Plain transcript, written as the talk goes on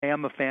I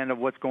am a fan of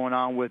what's going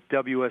on with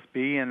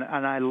WSB, and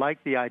I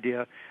like the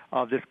idea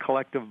of this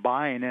collective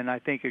buying, and I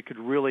think it could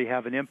really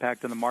have an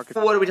impact on the market.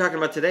 What are we talking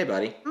about today,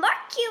 buddy? Mark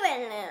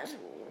Cuban is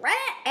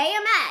Reddit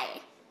AMA.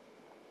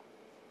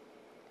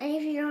 And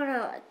if you don't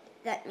know what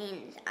that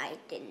means, I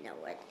didn't know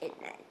what it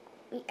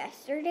meant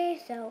yesterday,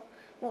 so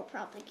we'll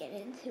probably get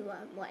into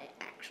what it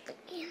actually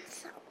means.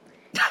 So.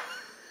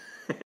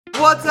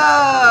 What's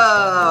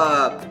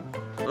up?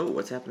 Oh,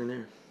 what's happening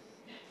there?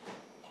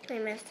 I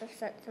must have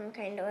set some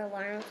kind of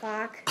alarm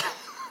clock.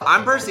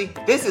 I'm Percy.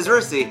 This is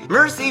Mercy.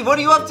 Mercy, what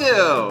are you up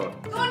to?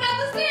 Going down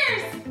the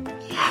stairs!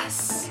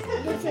 Yes!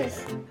 This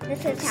has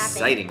happened.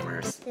 Exciting,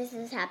 Merce. This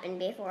has happened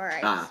before.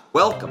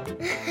 Welcome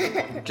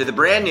to the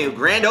brand new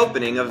grand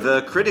opening of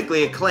the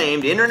critically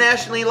acclaimed,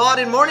 internationally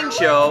lauded morning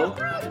show.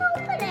 Grand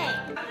opening.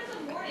 How does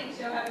a morning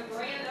show have a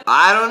grand opening?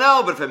 I don't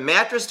know, but if a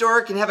mattress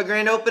store can have a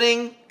grand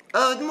opening,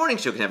 the morning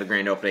show can have a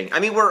grand opening. I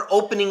mean, we're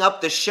opening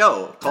up the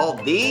show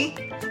called the...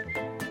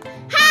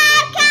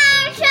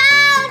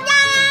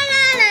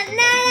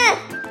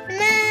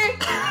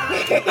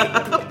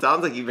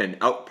 Sounds like you've been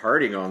out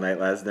partying all night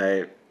last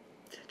night.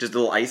 Just a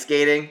little ice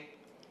skating.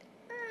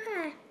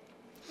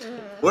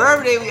 Where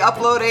every day we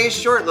upload a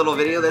short little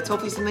video that's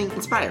hopefully something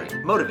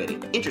inspiring,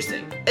 motivating,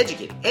 interesting,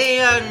 educating,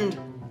 and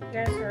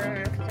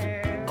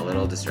a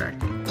little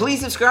distracting.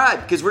 Please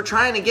subscribe, because we're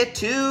trying to get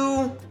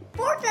to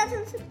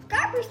 4,000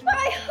 subscribers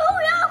by who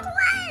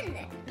knows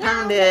when.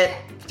 Pound it.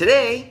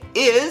 Today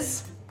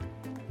is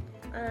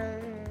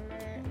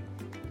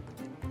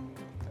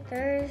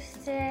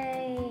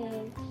Thursday,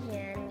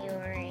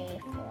 January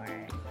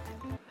 4th.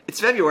 It's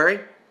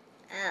February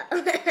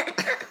Oh.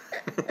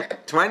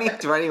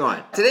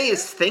 2021. Today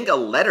is Think a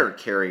Letter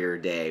Carrier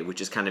Day,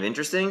 which is kind of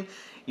interesting.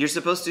 You're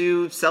supposed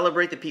to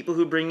celebrate the people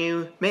who bring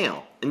you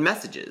mail and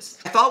messages.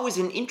 I thought it was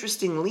an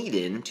interesting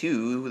lead-in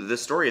to the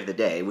story of the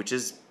day, which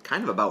is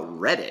kind of about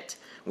Reddit,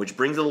 which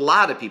brings a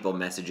lot of people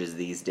messages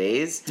these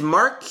days.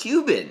 Mark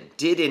Cuban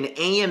did an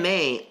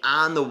AMA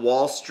on the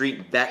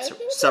WallStreetBets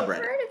subreddit.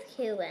 I've heard of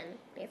Cuban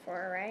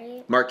before,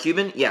 right? Mark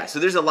Cuban? Yeah, so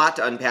there's a lot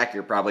to unpack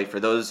here probably for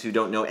those who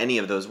don't know any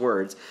of those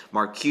words.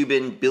 Mark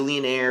Cuban,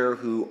 billionaire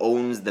who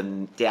owns the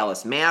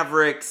Dallas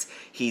Mavericks.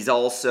 He's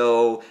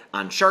also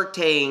on Shark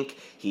Tank.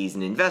 He's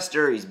an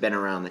investor. He's been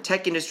around the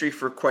tech industry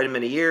for quite a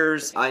many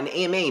years. An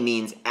AMA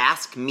means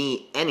Ask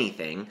Me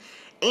Anything.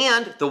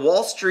 And the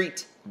Wall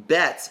Street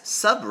Bets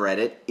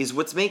subreddit is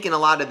what's making a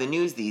lot of the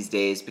news these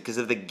days because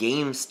of the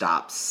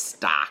GameStop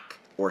stock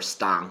or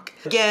stonk.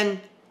 Again,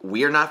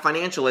 we are not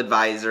financial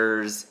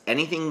advisors.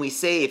 Anything we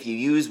say, if you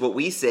use what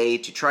we say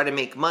to try to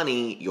make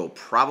money, you'll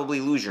probably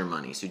lose your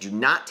money. So do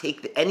not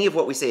take any of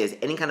what we say as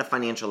any kind of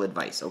financial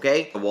advice,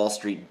 okay? The Wall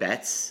Street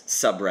Bets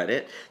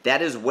subreddit,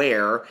 that is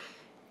where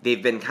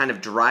they've been kind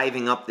of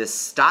driving up this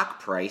stock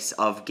price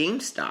of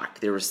GameStop.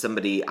 There was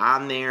somebody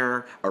on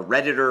there, a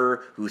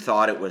Redditor, who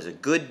thought it was a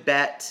good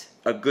bet,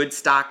 a good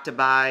stock to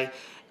buy,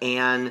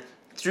 and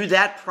through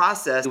that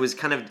process, it was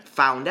kind of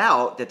found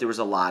out that there was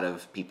a lot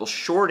of people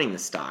shorting the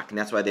stock, and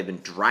that's why they've been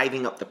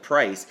driving up the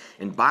price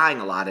and buying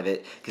a lot of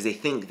it, because they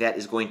think that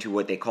is going to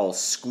what they call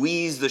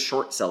squeeze the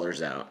short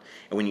sellers out.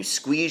 And when you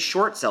squeeze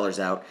short sellers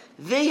out,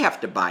 they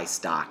have to buy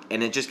stock,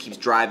 and it just keeps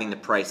driving the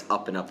price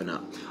up and up and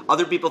up.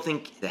 Other people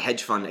think the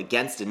hedge fund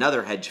against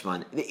another hedge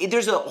fund.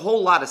 There's a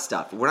whole lot of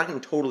stuff. We're not going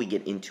to totally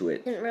get into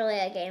it. Isn't really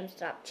a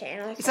GameStop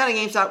channel. It's not a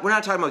GameStop. We're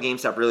not talking about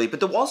GameStop really, but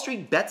the Wall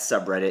Street Bets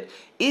subreddit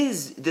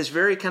is this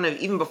very kind of,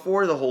 even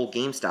before the whole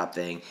GameStop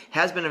thing,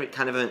 has been a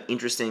kind of an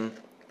interesting,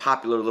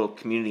 popular little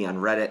community on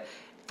Reddit.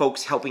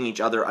 Folks helping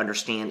each other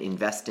understand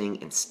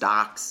investing in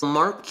stocks.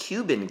 Mark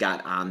Cuban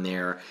got on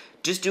there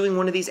just doing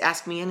one of these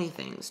Ask Me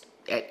Anythings,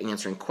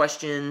 answering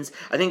questions.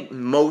 I think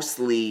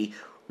mostly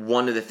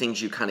one of the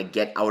things you kind of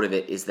get out of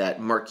it is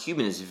that Mark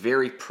Cuban is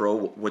very pro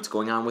what's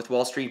going on with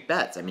Wall Street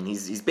Bets. I mean,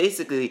 he's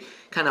basically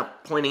kind of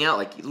pointing out,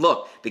 like,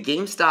 look, the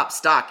GameStop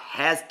stock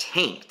has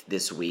tanked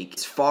this week.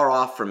 It's far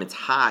off from its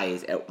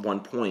highs at one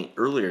point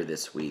earlier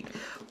this week.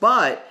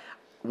 But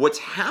what's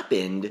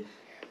happened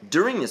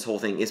during this whole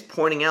thing is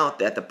pointing out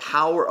that the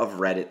power of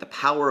Reddit, the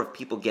power of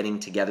people getting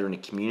together in a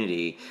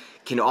community,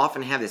 can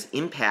often have this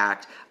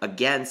impact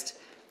against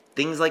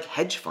things like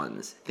hedge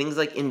funds, things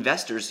like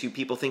investors who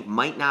people think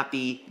might not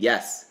be,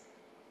 yes.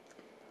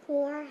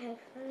 Who are hedge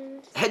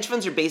funds? Hedge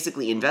funds are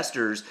basically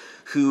investors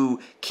who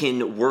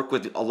can work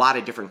with a lot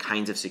of different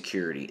kinds of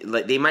security.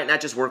 Like, they might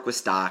not just work with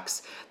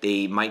stocks.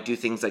 They might do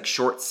things like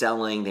short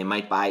selling. They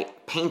might buy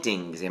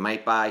paintings. They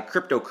might buy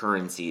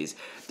cryptocurrencies.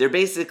 They're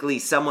basically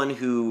someone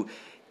who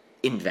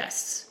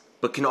invests,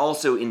 but can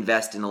also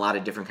invest in a lot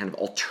of different kind of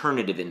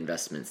alternative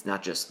investments,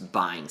 not just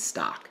buying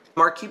stock.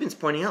 Mark Cuban's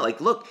pointing out, like,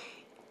 look,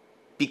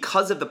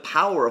 because of the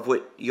power of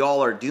what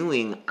y'all are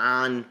doing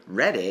on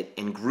Reddit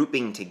and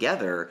grouping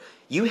together,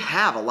 you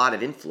have a lot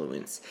of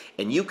influence,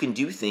 and you can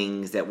do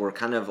things that were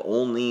kind of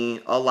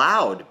only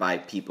allowed by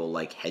people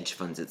like hedge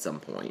funds at some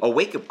point. A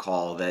wake-up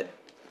call that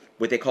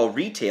what they call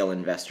retail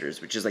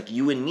investors, which is like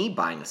you and me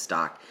buying a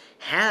stock,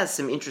 has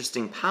some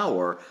interesting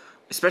power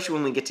especially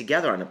when we get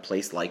together on a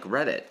place like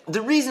Reddit.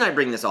 The reason I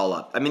bring this all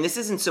up, I mean, this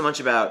isn't so much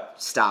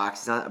about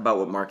stocks, it's not about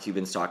what Mark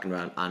Cuban's talking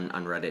about on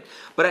Reddit,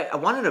 but I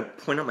wanted to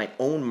point out my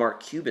own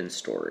Mark Cuban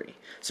story.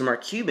 So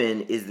Mark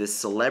Cuban is this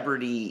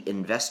celebrity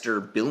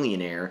investor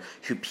billionaire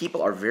who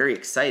people are very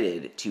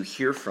excited to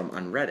hear from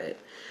on Reddit.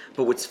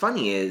 But what's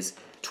funny is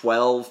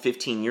 12,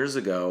 15 years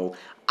ago,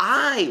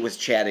 I was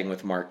chatting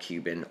with Mark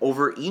Cuban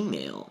over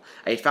email.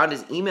 I had found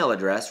his email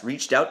address,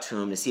 reached out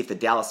to him to see if the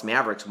Dallas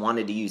Mavericks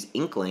wanted to use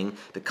Inkling,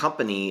 the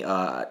company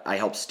I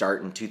helped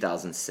start in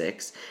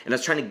 2006, and I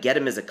was trying to get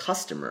him as a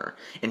customer.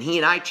 And he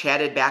and I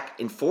chatted back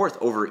and forth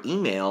over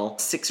email.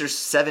 6 or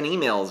 7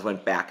 emails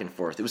went back and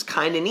forth. It was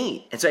kind of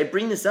neat. And so I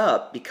bring this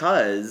up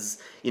because,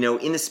 you know,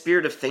 in the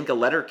spirit of Think a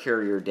Letter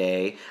Carrier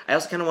Day, I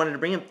also kind of wanted to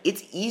bring up,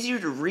 it's easier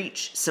to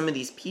reach some of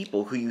these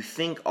people who you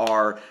think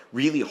are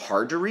really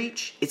hard to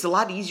reach. It's a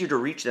lot easier to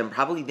reach them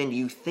probably than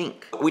you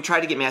think. We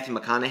tried to get Matthew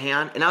McConaughey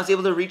on, and I was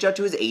able to reach out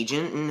to his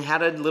agent and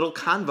had a little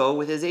convo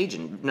with his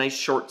agent. Nice,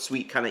 short,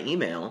 sweet kind of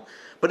email.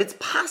 But it's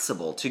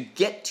possible to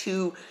get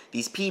to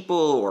these people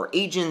or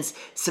agents,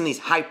 some of these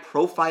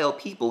high-profile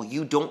people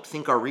you don't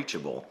think are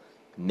reachable.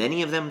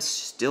 Many of them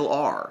still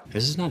are.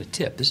 This is not a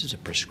tip. This is a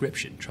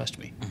prescription. Trust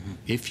me. Mm-hmm.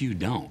 If you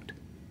don't,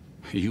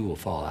 you will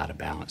fall out of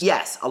balance.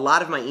 Yes, a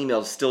lot of my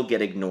emails still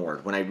get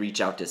ignored when I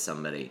reach out to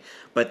somebody.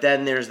 But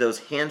then there's those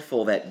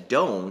handful that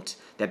don't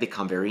that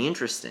become very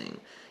interesting.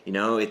 You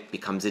know, it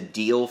becomes a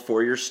deal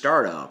for your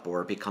startup,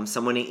 or it becomes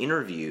someone to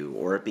interview,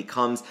 or it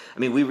becomes, I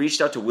mean, we reached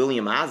out to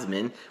William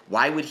Osman.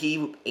 Why would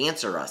he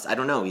answer us? I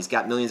don't know. He's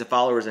got millions of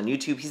followers on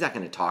YouTube. He's not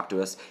going to talk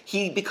to us.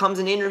 He becomes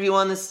an interview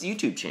on this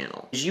YouTube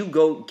channel. As you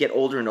go get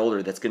older and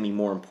older, that's going to be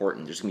more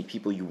important. There's going to be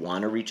people you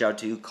want to reach out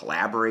to,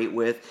 collaborate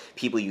with,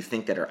 people you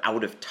think that are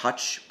out of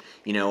touch,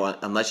 you know,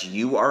 unless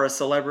you are a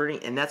celebrity,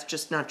 and that's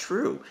just not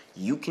true.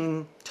 You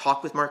can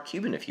talk with Mark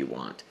Cuban if you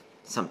want,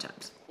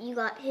 sometimes. You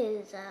got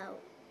his,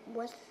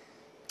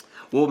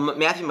 Well,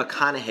 Matthew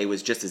McConaughey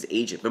was just his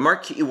agent,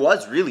 but it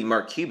was really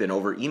Mark Cuban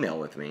over email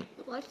with me.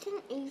 What's an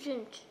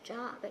agent's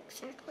job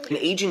exactly? An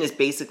agent is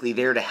basically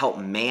there to help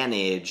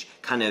manage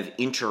kind of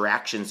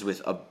interactions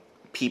with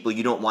people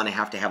you don't want to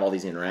have all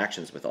these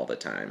interactions with all the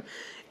time.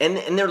 And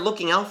they're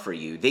looking out for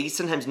you. They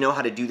sometimes know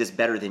how to do this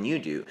better than you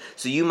do.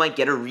 So you might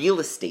get a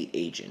real estate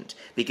agent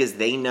because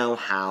they know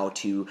how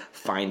to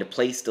find a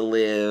place to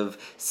live,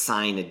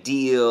 sign a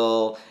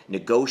deal,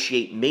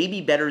 negotiate maybe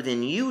better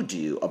than you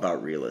do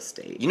about real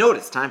estate. You know what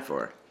it's time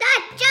for?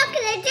 That joke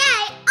of the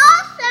day,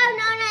 also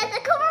known as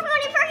the Cooper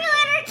Pony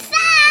Percolator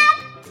Sap!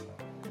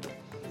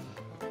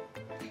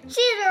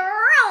 She's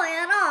really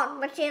a dog,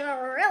 but she's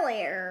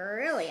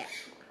really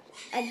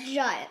a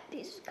giant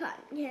piece of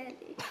cotton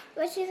candy.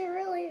 But she's a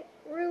really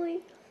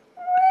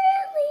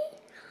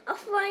a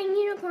flying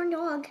unicorn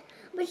dog.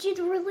 But she's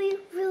really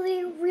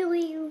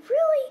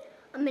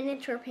a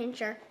miniature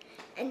pinscher.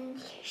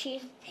 And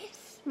she's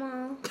this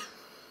small.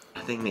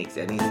 Nothing makes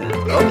any sense.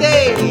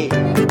 Okay! You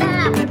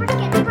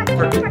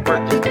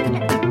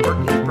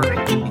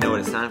know what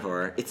it's time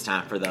for? It's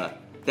time for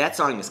that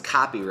song is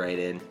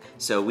copyrighted,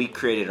 so we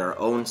created our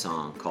own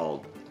song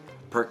called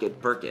Perk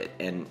It,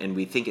 and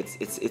we think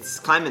it's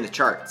climbing the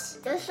charts.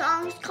 The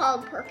song's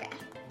called Perk It.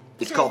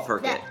 It's called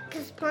Perk It.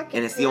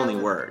 And it's the only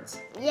words.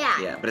 Yeah.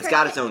 Yeah, but it's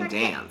got its own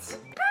dance.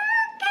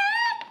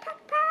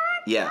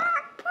 Yeah.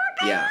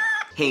 Yeah.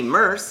 Hey,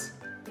 Merce.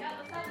 Yeah,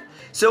 what's up?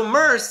 So,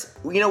 Merce,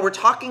 you know, we're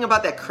talking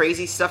about that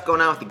crazy stuff going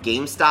on with the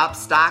GameStop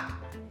stock.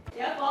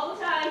 Yep, all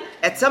the time.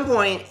 At some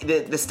point,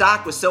 the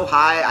stock was so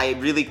high, I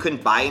really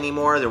couldn't buy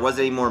anymore. There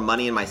wasn't any more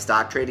money in my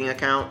stock trading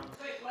account.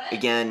 Wait, what?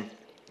 Again,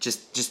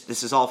 just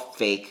this is all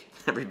fake,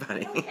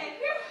 everybody. Okay.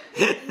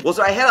 Well,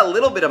 so I had a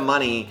little bit of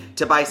money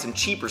to buy some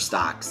cheaper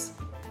stocks.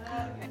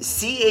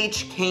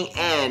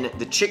 CHKN,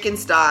 the chicken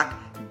stock,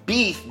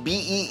 beef,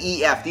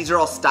 BEEF, these are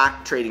all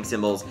stock trading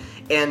symbols,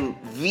 and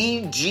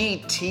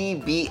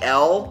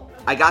VGTBL,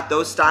 I got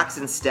those stocks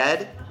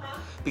instead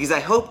because I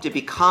hope to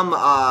become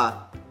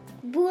a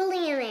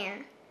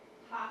Billionaire.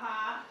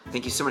 Haha.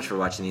 Thank you so much for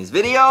watching these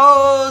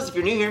videos. If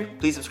you're new here,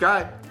 please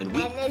subscribe, and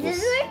we And will this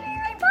is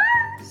my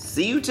part.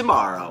 see you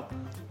tomorrow.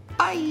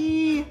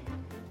 Bye.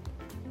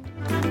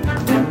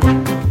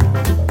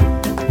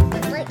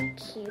 It's like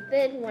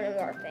Cupid, one of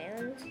our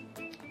fans.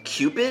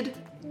 Cupid?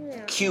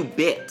 Yeah.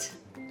 Cubit.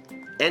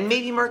 And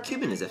maybe Mark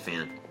Cuban is a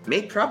fan.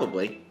 Maybe,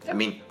 probably. I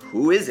mean,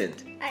 who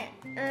isn't?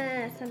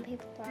 Some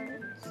people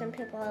aren't. Some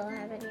people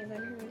haven't even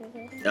heard of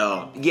this.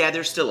 Oh, yeah,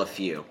 there's still a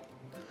few.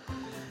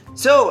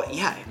 So,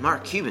 yeah,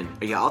 Mark Cuban,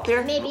 are you out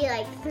there? Maybe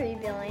like 3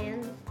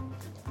 billion.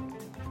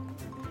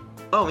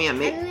 Oh, yeah,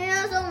 maybe. And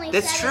there's only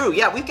That's 7 true.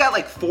 Yeah, we've got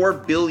like 4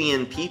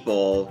 billion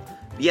people.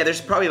 Yeah,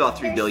 there's probably about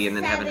 3 billion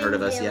that haven't heard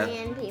of us yet.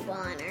 7 billion people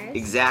on Earth.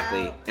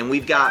 Exactly. So And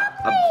we've got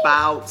probably-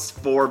 about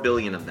 4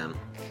 billion of them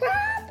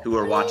who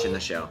are watching the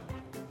probably- show.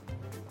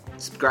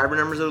 Subscriber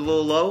numbers are a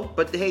little low,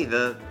 but hey,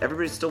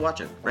 everybody's still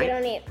watching,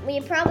 right? We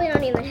probably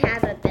don't even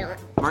have a billion.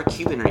 Mark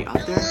Cuban, are you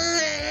out there?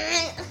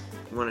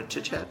 You want to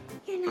chit chat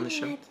You're on not the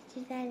show? allowed to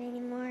do that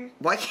anymore.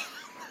 Why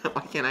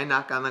can't I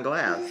knock on the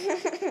glass?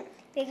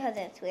 Because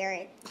it's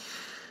weird.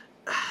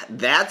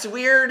 That's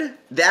weird.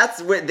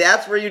 That's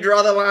where you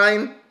draw the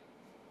line.